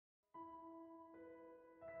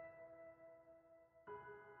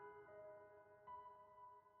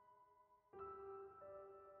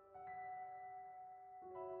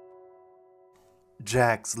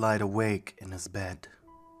Jax lied awake in his bed,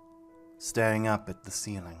 staring up at the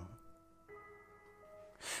ceiling.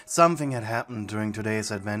 Something had happened during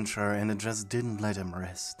today's adventure and it just didn't let him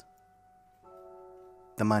rest.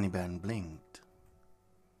 The money man blinked.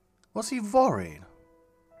 Was he worried?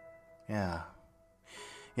 Yeah,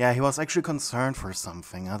 he was actually concerned for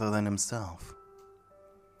something other than himself.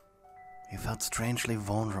 He felt strangely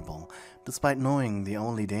vulnerable, despite knowing the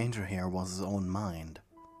only danger here was his own mind.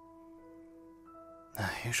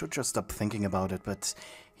 He should just stop thinking about it, but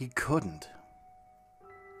he couldn't.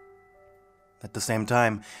 At the same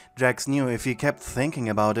time, Jax knew if he kept thinking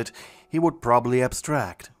about it, he would probably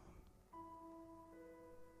abstract.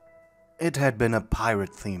 It had been a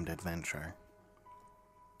pirate-themed adventure.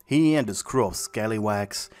 He and his crew of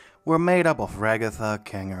scallywags were made up of Ragatha,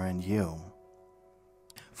 Kanger, and you.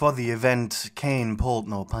 For the event, Kane pulled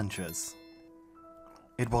no punches.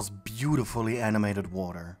 It was beautifully animated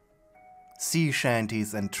water, sea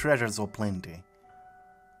shanties, and treasures aplenty.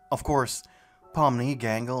 Of course, Pomni,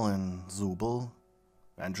 Gangle, and Zubel,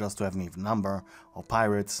 and just to have an even number of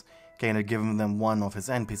pirates, Kane had given them one of his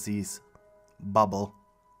NPCs, Bubble.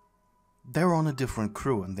 They were on a different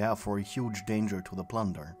crew and therefore a huge danger to the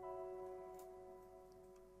plunder.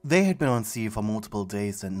 They had been on sea for multiple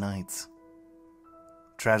days and nights,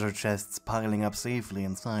 treasure chests piling up safely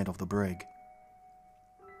inside of the brig.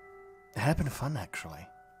 It had been fun, actually.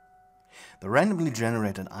 The randomly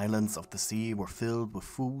generated islands of the sea were filled with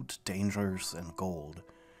food, dangers, and gold,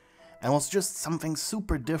 and was just something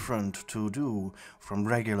super different to do from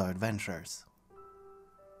regular adventures.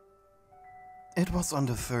 It was on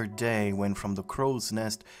the third day when from the crow's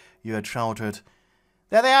nest you had shouted,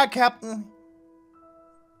 "There they are, Captain!"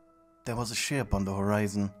 There was a ship on the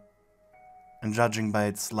horizon, and judging by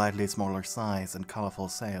its slightly smaller size and colorful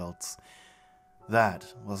sails,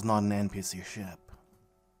 that was not an NPC ship.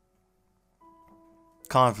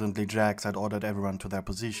 Confidently, Jax had ordered everyone to their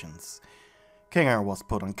positions. Kinger was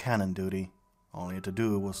put on cannon duty. All he had to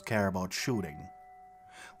do was care about shooting,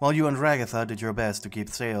 while you and Ragatha did your best to keep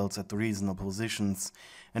sails at the reasonable positions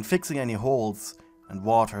and fixing any holes and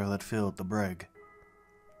water that filled the brig.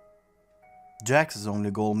 Jax's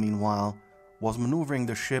only goal, meanwhile, was maneuvering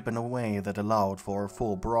the ship in a way that allowed for a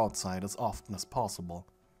full broadside as often as possible.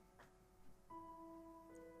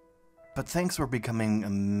 But things were becoming a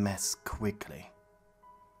mess quickly.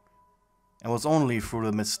 It was only through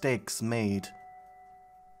the mistakes made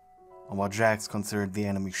on what Jax considered the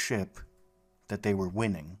enemy ship that they were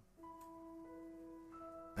winning.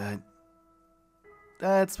 But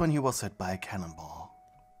that's when he was hit by a cannonball.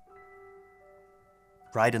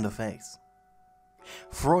 Right in the face,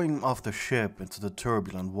 throwing him off the ship into the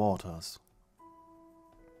turbulent waters.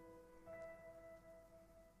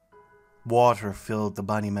 Water filled the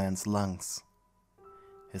bunny man's lungs.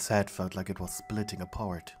 His head felt like it was splitting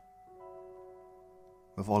apart.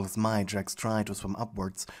 With all his might, Jax tried to swim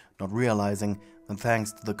upwards, not realizing that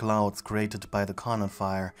thanks to the clouds created by the cannon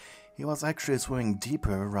fire, he was actually swimming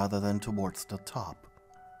deeper rather than towards the top.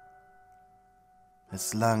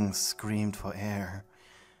 His lungs screamed for air,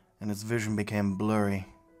 and his vision became blurry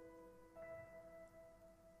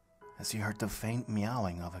as he heard the faint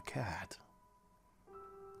meowing of a cat,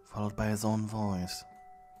 followed by his own voice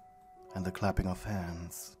and the clapping of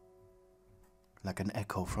hands, like an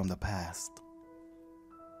echo from the past.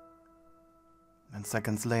 And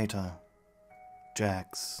seconds later,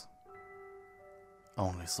 Jax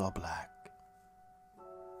only saw black.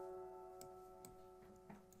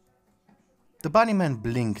 The bunnyman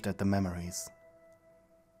blinked at the memories.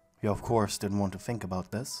 He of course didn't want to think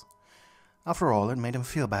about this. After all, it made him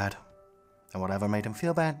feel bad. And whatever made him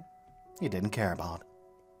feel bad, he didn't care about.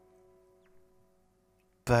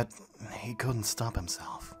 But he couldn't stop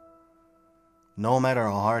himself, no matter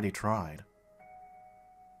how hard he tried.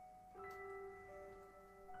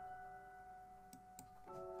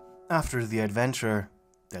 After the adventure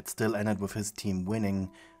that still ended with his team winning,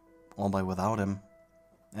 albeit without him,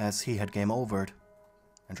 as he had game overed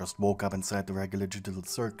and just woke up inside the regular digital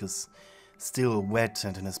circus, still wet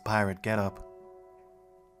and in his pirate getup,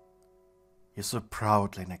 he stood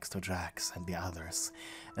proudly next to Jax and the others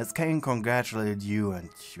as Kane congratulated you and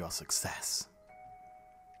your success.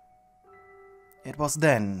 It was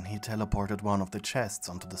then he teleported one of the chests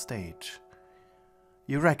onto the stage.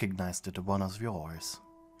 You recognized it as one of yours.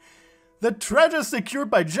 The treasures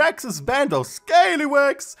secured by Jax's band of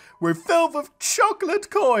scallywags were filled with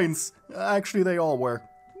chocolate coins. Actually, they all were.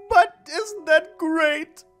 But isn't that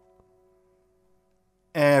great?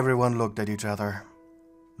 Everyone looked at each other,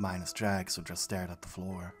 minus Jax, who just stared at the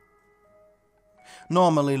floor.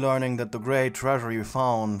 normally learning that the great treasure you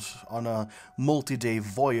found on a multi-day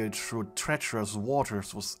voyage through treacherous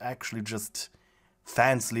waters was actually just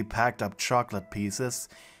fancily packed up chocolate pieces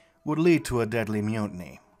would lead to a deadly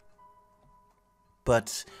mutiny.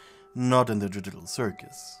 But not in the digital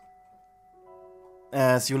circus.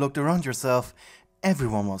 As you looked around yourself,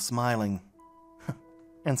 everyone was smiling.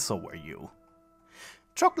 And so were you.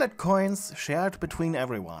 Chocolate coins shared between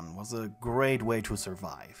everyone was a great way to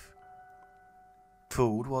survive.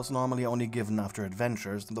 Food was normally only given after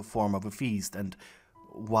adventures in the form of a feast, and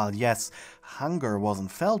while yes, hunger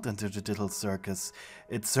wasn't felt in the digital circus,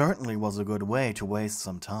 it certainly was a good way to waste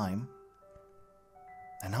some time.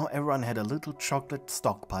 And now everyone had a little chocolate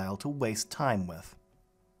stockpile to waste time with.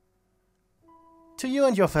 To you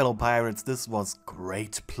and your fellow pirates, this was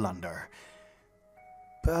great plunder.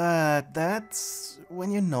 But that's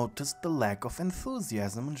when you noticed the lack of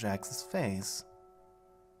enthusiasm on Jax's face.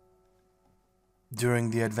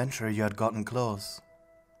 During the adventure, you had gotten close.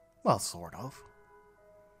 Well, sort of.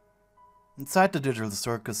 Inside the digital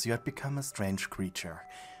circus, you had become a strange creature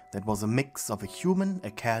that was a mix of a human,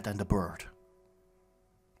 a cat, and a bird.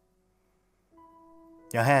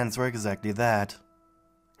 Your hands were exactly that.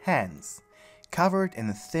 Hands, covered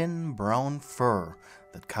in thin brown fur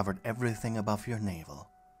that covered everything above your navel,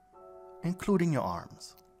 including your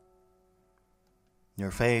arms.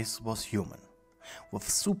 Your face was human, with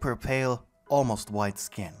super pale, almost white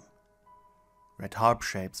skin. Red heart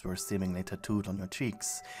shapes were seemingly tattooed on your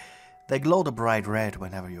cheeks. They glowed a bright red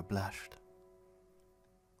whenever you blushed.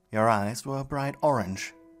 Your eyes were a bright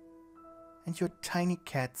orange, and your tiny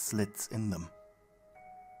cat slits in them.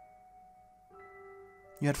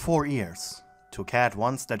 You had 4 ears, 2 cat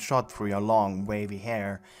ones that shot through your long, wavy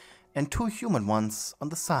hair, and 2 human ones on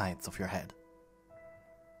the sides of your head.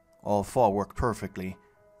 All 4 worked perfectly,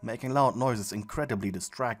 making loud noises incredibly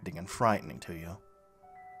distracting and frightening to you.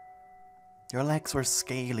 Your legs were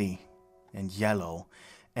scaly and yellow,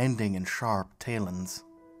 ending in sharp talons.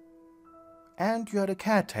 And you had a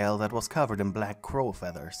cat tail that was covered in black crow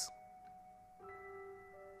feathers.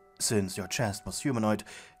 Since your chest was humanoid,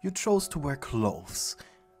 you chose to wear clothes.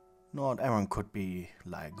 Not everyone could be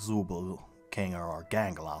like Zubul, Kinger, or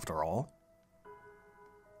Gangle after all.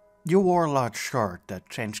 You wore a large shirt that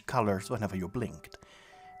changed colors whenever you blinked,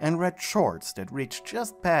 and red shorts that reached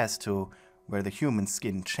just past to where the human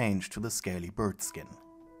skin changed to the scaly bird skin.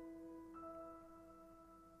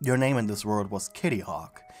 Your name in this world was Kitty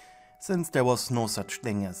Hawk. Since there was no such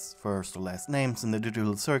thing as first or last names in the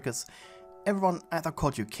digital circus, everyone either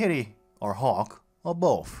called you Kitty or Hawk or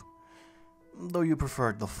both. Though you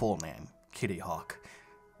preferred the full name, Kitty Hawk.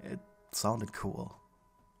 It sounded cool.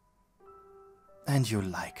 And you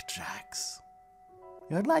liked Jax.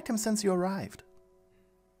 You had liked him since you arrived.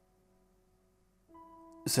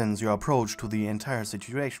 Since your approach to the entire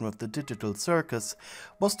situation with the digital circus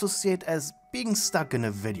was to see it as being stuck in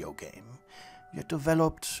a video game, you had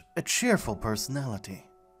developed a cheerful personality.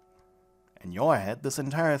 In your head, this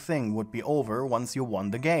entire thing would be over once you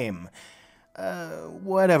won the game,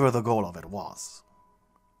 whatever the goal of it was.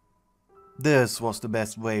 This was the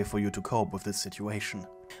best way for you to cope with this situation.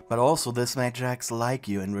 But also this made Jax like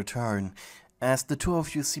you in return, as the two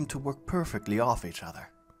of you seemed to work perfectly off each other.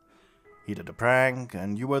 He did a prank,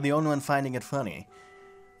 and you were the only one finding it funny.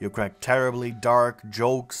 You cracked terribly dark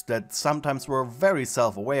jokes that sometimes were very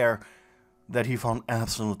self-aware, that he found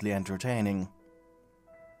absolutely entertaining.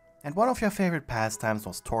 And one of your favorite pastimes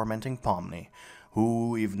was tormenting Pomni,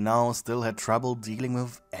 who even now still had trouble dealing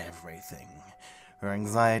with everything. Her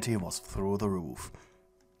anxiety was through the roof,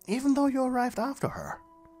 even though you arrived after her.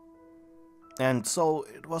 And so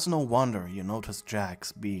it was no wonder you noticed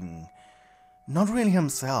Jax being not really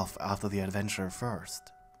himself after the adventure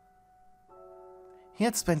first. He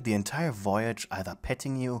had spent the entire voyage either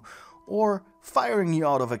petting you or firing you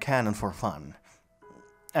out of a cannon for fun.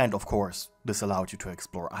 And of course, this allowed you to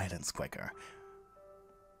explore islands quicker.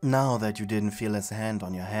 Now that you didn't feel his hand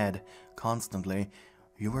on your head constantly,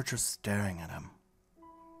 you were just staring at him.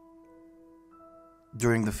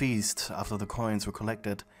 During the feast, after the coins were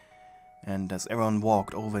collected, and as everyone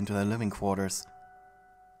walked over into their living quarters,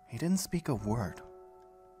 he didn't speak a word.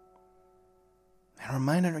 It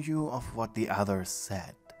reminded you of what the others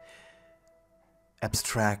said.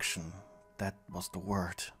 Abstraction, that was the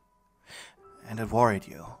word. And it worried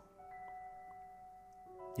you.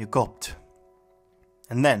 You gulped,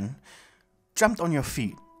 and then jumped on your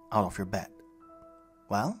feet out of your bed.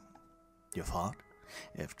 Well, you thought,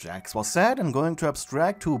 if Jax was sad and going to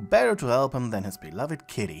abstract, who better to help him than his beloved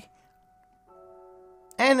kitty?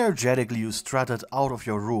 Energetically you strutted out of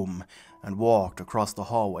your room and walked across the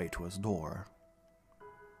hallway to his door.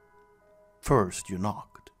 First you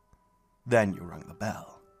knocked, then you rang the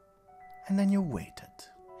bell, and then you waited,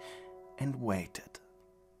 and waited,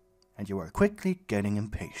 and you were quickly getting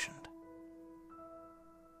impatient.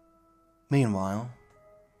 Meanwhile,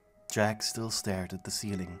 Jack still stared at the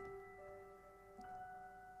ceiling.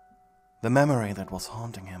 The memory that was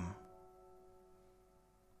haunting him.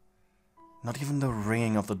 Not even the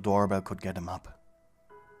ringing of the doorbell could get him up.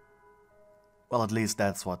 Well, at least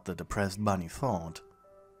that's what the depressed bunny thought.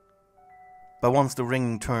 But once the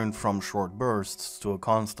ringing turned from short bursts to a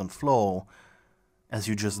constant flow, as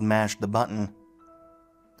you just mashed the button,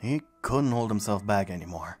 he couldn't hold himself back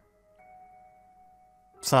anymore.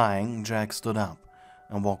 Sighing, Jack stood up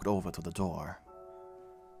and walked over to the door.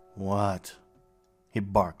 What? He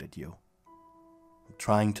barked at you. I'm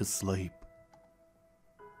trying to sleep.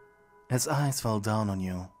 His eyes fell down on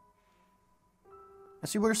you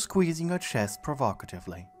as you were squeezing your chest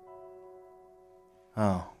provocatively.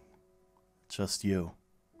 Oh, just you.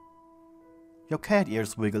 Your cat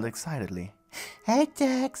ears wiggled excitedly. Hey,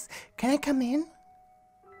 Jax, can I come in?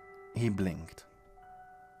 He blinked.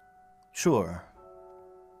 Sure.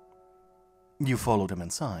 You followed him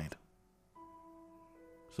inside.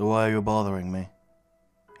 So why are you bothering me?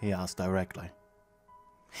 He asked directly.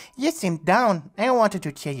 You seemed down. I wanted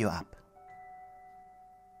to cheer you up.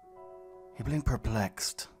 He blinked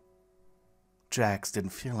perplexed. Jax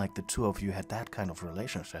didn't feel like the two of you had that kind of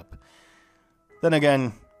relationship. Then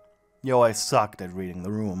again, you always sucked at reading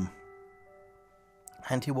the room.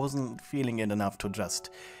 And he wasn't feeling it enough to just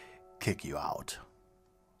kick you out.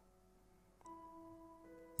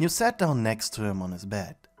 You sat down next to him on his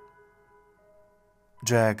bed.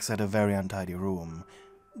 Jax had a very untidy room,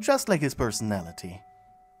 just like his personality.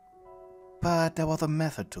 But there was a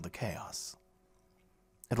method to the chaos.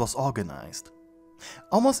 It was organized,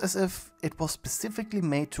 almost as if it was specifically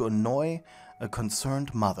made to annoy a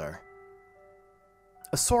concerned mother.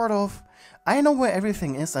 A sort of, I know where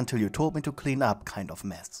everything is until you told me to clean up kind of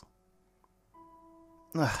mess.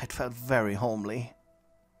 It felt very homely.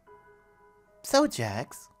 So,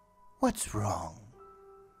 Jax, what's wrong?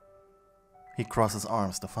 He crossed his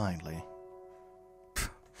arms defiantly.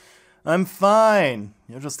 I'm fine.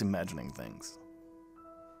 You're just imagining things.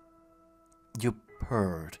 You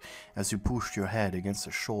purred as you pushed your head against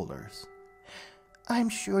his shoulders. I'm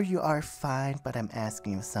sure you are fine, but I'm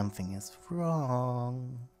asking if something is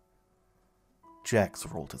wrong. Jax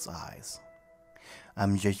rolled his eyes.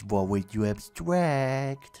 I'm just worried you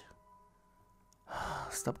abstract.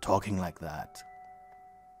 Stop talking like that.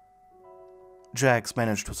 Jax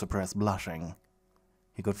managed to suppress blushing.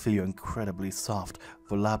 He could feel your incredibly soft,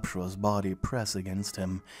 voluptuous body press against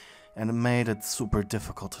him, and it made it super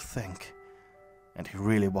difficult to think. And he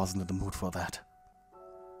really wasn't in the mood for that.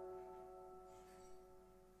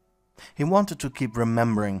 He wanted to keep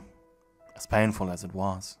remembering, as painful as it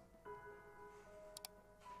was.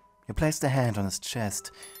 He placed a hand on his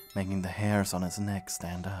chest, making the hairs on his neck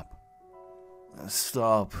stand up.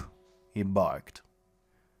 Stop, he barked.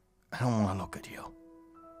 I don't want to look at you.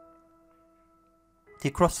 He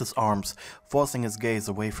crossed his arms, forcing his gaze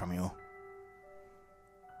away from you.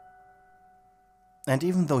 And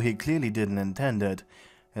even though he clearly didn't intend it,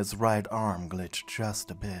 his right arm glitched just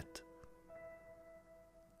a bit.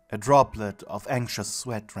 A droplet of anxious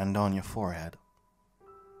sweat ran down your forehead.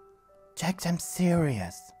 Jax, I'm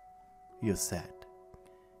serious, you said,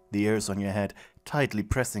 the ears on your head tightly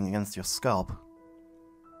pressing against your scalp,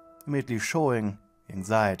 immediately showing the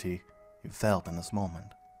anxiety you felt in this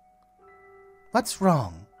moment. What's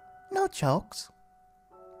wrong? No jokes.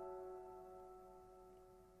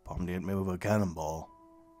 Probably hit me with a cannonball.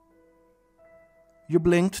 You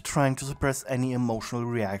blinked, trying to suppress any emotional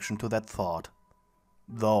reaction to that thought.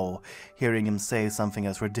 Though, hearing him say something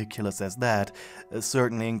as ridiculous as that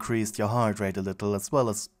certainly increased your heart rate a little, as well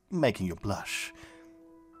as making you blush.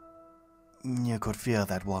 You could feel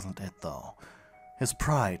that wasn't it, though. His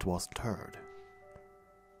pride wasn't hurt.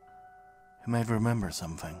 He might remember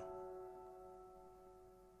something.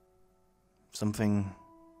 Something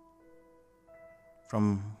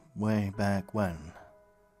from way back when.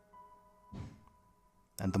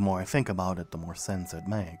 And the more I think about it, the more sense it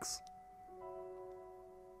makes.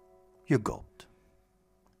 You gulped.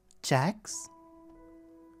 Jax?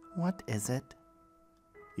 What is it?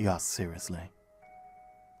 You asked seriously.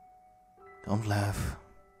 Don't laugh.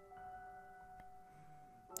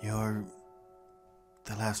 You're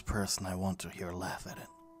the last person I want to hear laugh at it.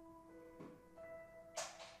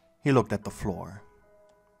 He looked at the floor.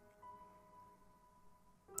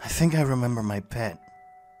 I think I remember my pet.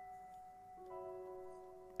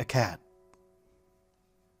 A cat.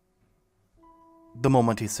 The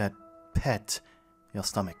moment he said pet, your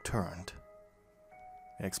stomach turned.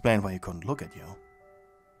 It explained why he couldn't look at you.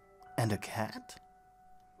 And a cat?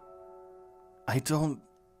 I don't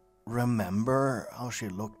remember how she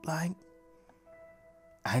looked like.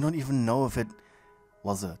 I don't even know if it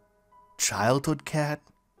was a childhood cat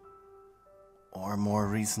or a more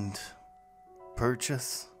recent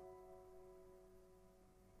purchase.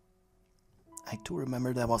 I do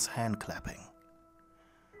remember there was hand clapping.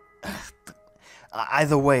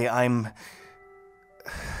 Either way, I've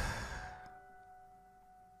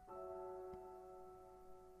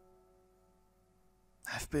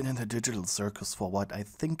been in the digital circus for what I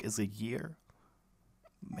think is a year,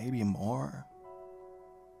 maybe more.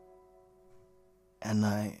 And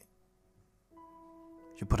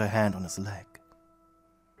you put a hand on his leg.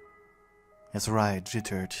 His right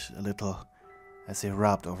jittered a little as he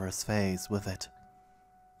rubbed over his face with it.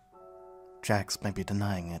 Jax may be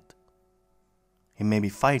denying it. He may be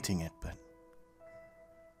fighting it, but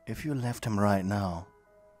if you left him right now,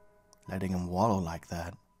 letting him wallow like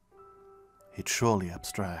that, he'd surely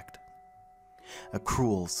abstract. A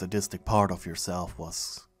cruel, sadistic part of yourself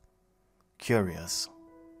was curious.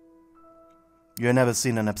 You had never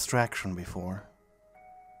seen an abstraction before.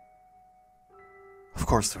 Of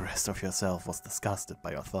course, the rest of yourself was disgusted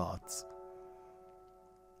by your thoughts.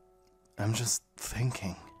 I'm just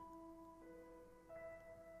thinking.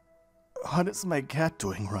 What is my cat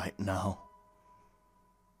doing right now?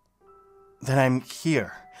 That I'm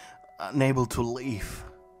here, unable to leave.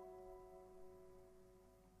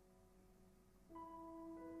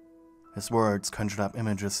 His words conjured up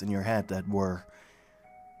images in your head that were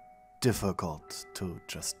difficult to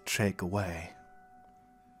just shake away.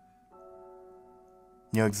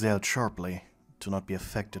 You exhaled sharply to not be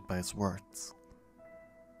affected by his words.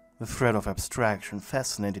 The threat of abstraction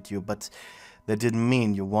fascinated you, but that didn't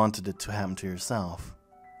mean you wanted it to happen to yourself.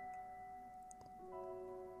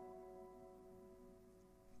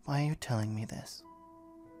 Why are you telling me this?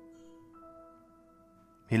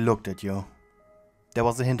 He looked at you. There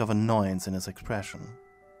was a hint of annoyance in his expression.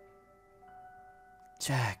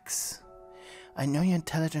 Jax, I know you're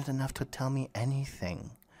intelligent enough to tell me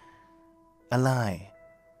anything. A lie.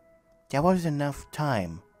 There was enough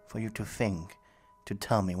time for you to think, to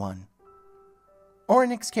tell me one. Or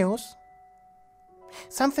an excuse.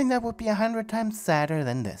 Something that would be 100 times sadder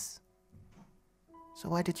than this. So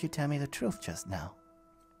why did you tell me the truth just now?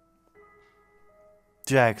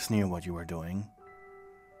 Jax knew what you were doing.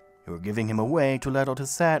 You were giving him away to let out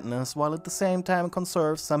his sadness while at the same time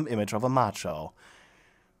conserve some image of a macho.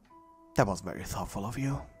 That was very thoughtful of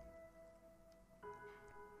you.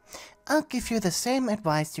 I'll give you the same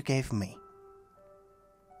advice you gave me.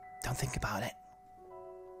 Don't think about it.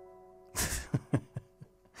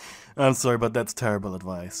 I'm sorry, but that's terrible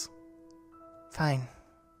advice. Fine.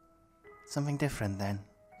 Something different then.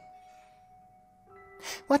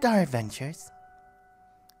 What are adventures?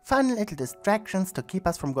 Fun little distractions to keep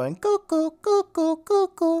us from going cuckoo, cuckoo,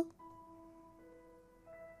 cuckoo.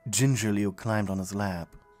 Gingerly you climbed on his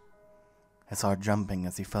lap, his heart jumping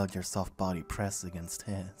as he felt your soft body press against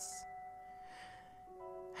his.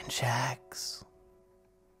 And Jax,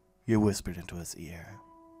 you whispered into his ear.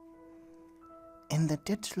 In the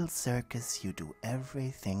digital circus, you do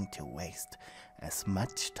everything to waste as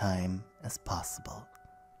much time as possible.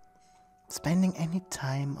 Spending any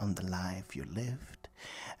time on the life you lived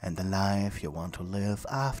and the life you want to live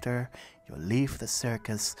after you leave the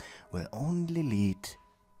circus will only lead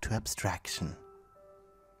to abstraction.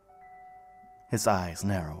 His eyes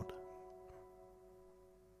narrowed.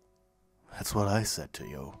 That's what I said to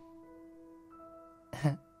you.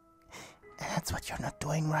 That's what you're not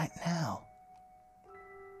doing right now.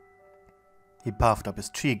 He puffed up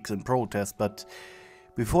his cheeks in protest, but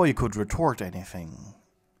before he could retort anything,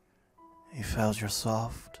 he felt your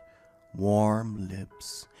soft, warm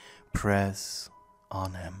lips press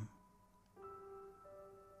on him.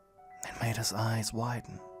 It made his eyes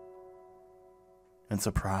widen in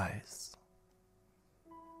surprise.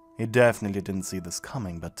 He definitely didn't see this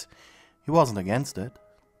coming, but he wasn't against it.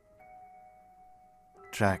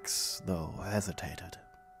 Jax, though, hesitated.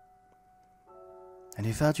 And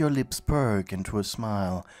he felt your lips perk into a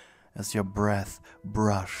smile as your breath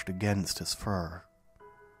brushed against his fur.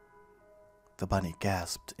 The bunny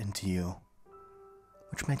gasped into you,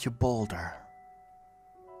 which made you bolder.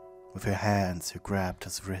 With your hands, you grabbed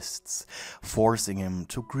his wrists, forcing him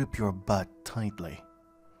to grip your butt tightly.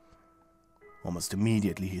 Almost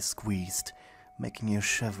immediately he squeezed, making you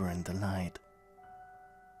shiver in delight.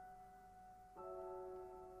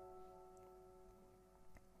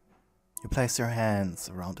 You placed your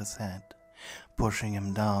hands around his head, pushing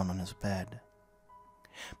him down on his bed,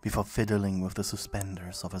 before fiddling with the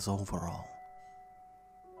suspenders of his overall.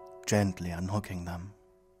 gently unhooking them.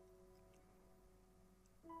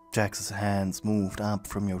 Jax's hands moved up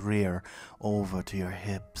from your rear over to your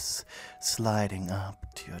hips, sliding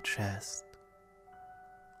up to your chest.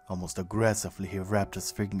 Almost aggressively, he wrapped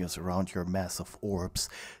his fingers around your mass of orbs,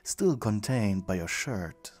 still contained by your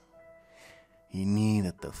shirt. He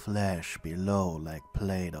kneaded the flesh below like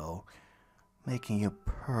Play-Doh, making you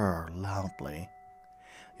purr loudly.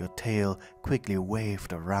 Your tail quickly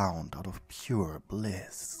waved around out of pure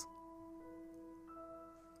bliss.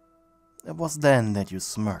 It was then that you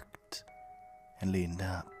smirked and leaned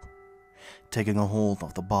up, taking a hold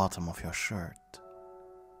of the bottom of your shirt.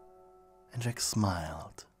 And Jax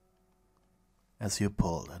smiled as you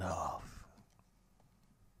pulled it off.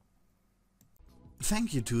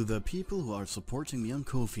 Thank you to the people who are supporting me on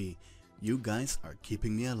Ko-fi. You guys are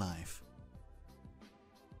keeping me alive.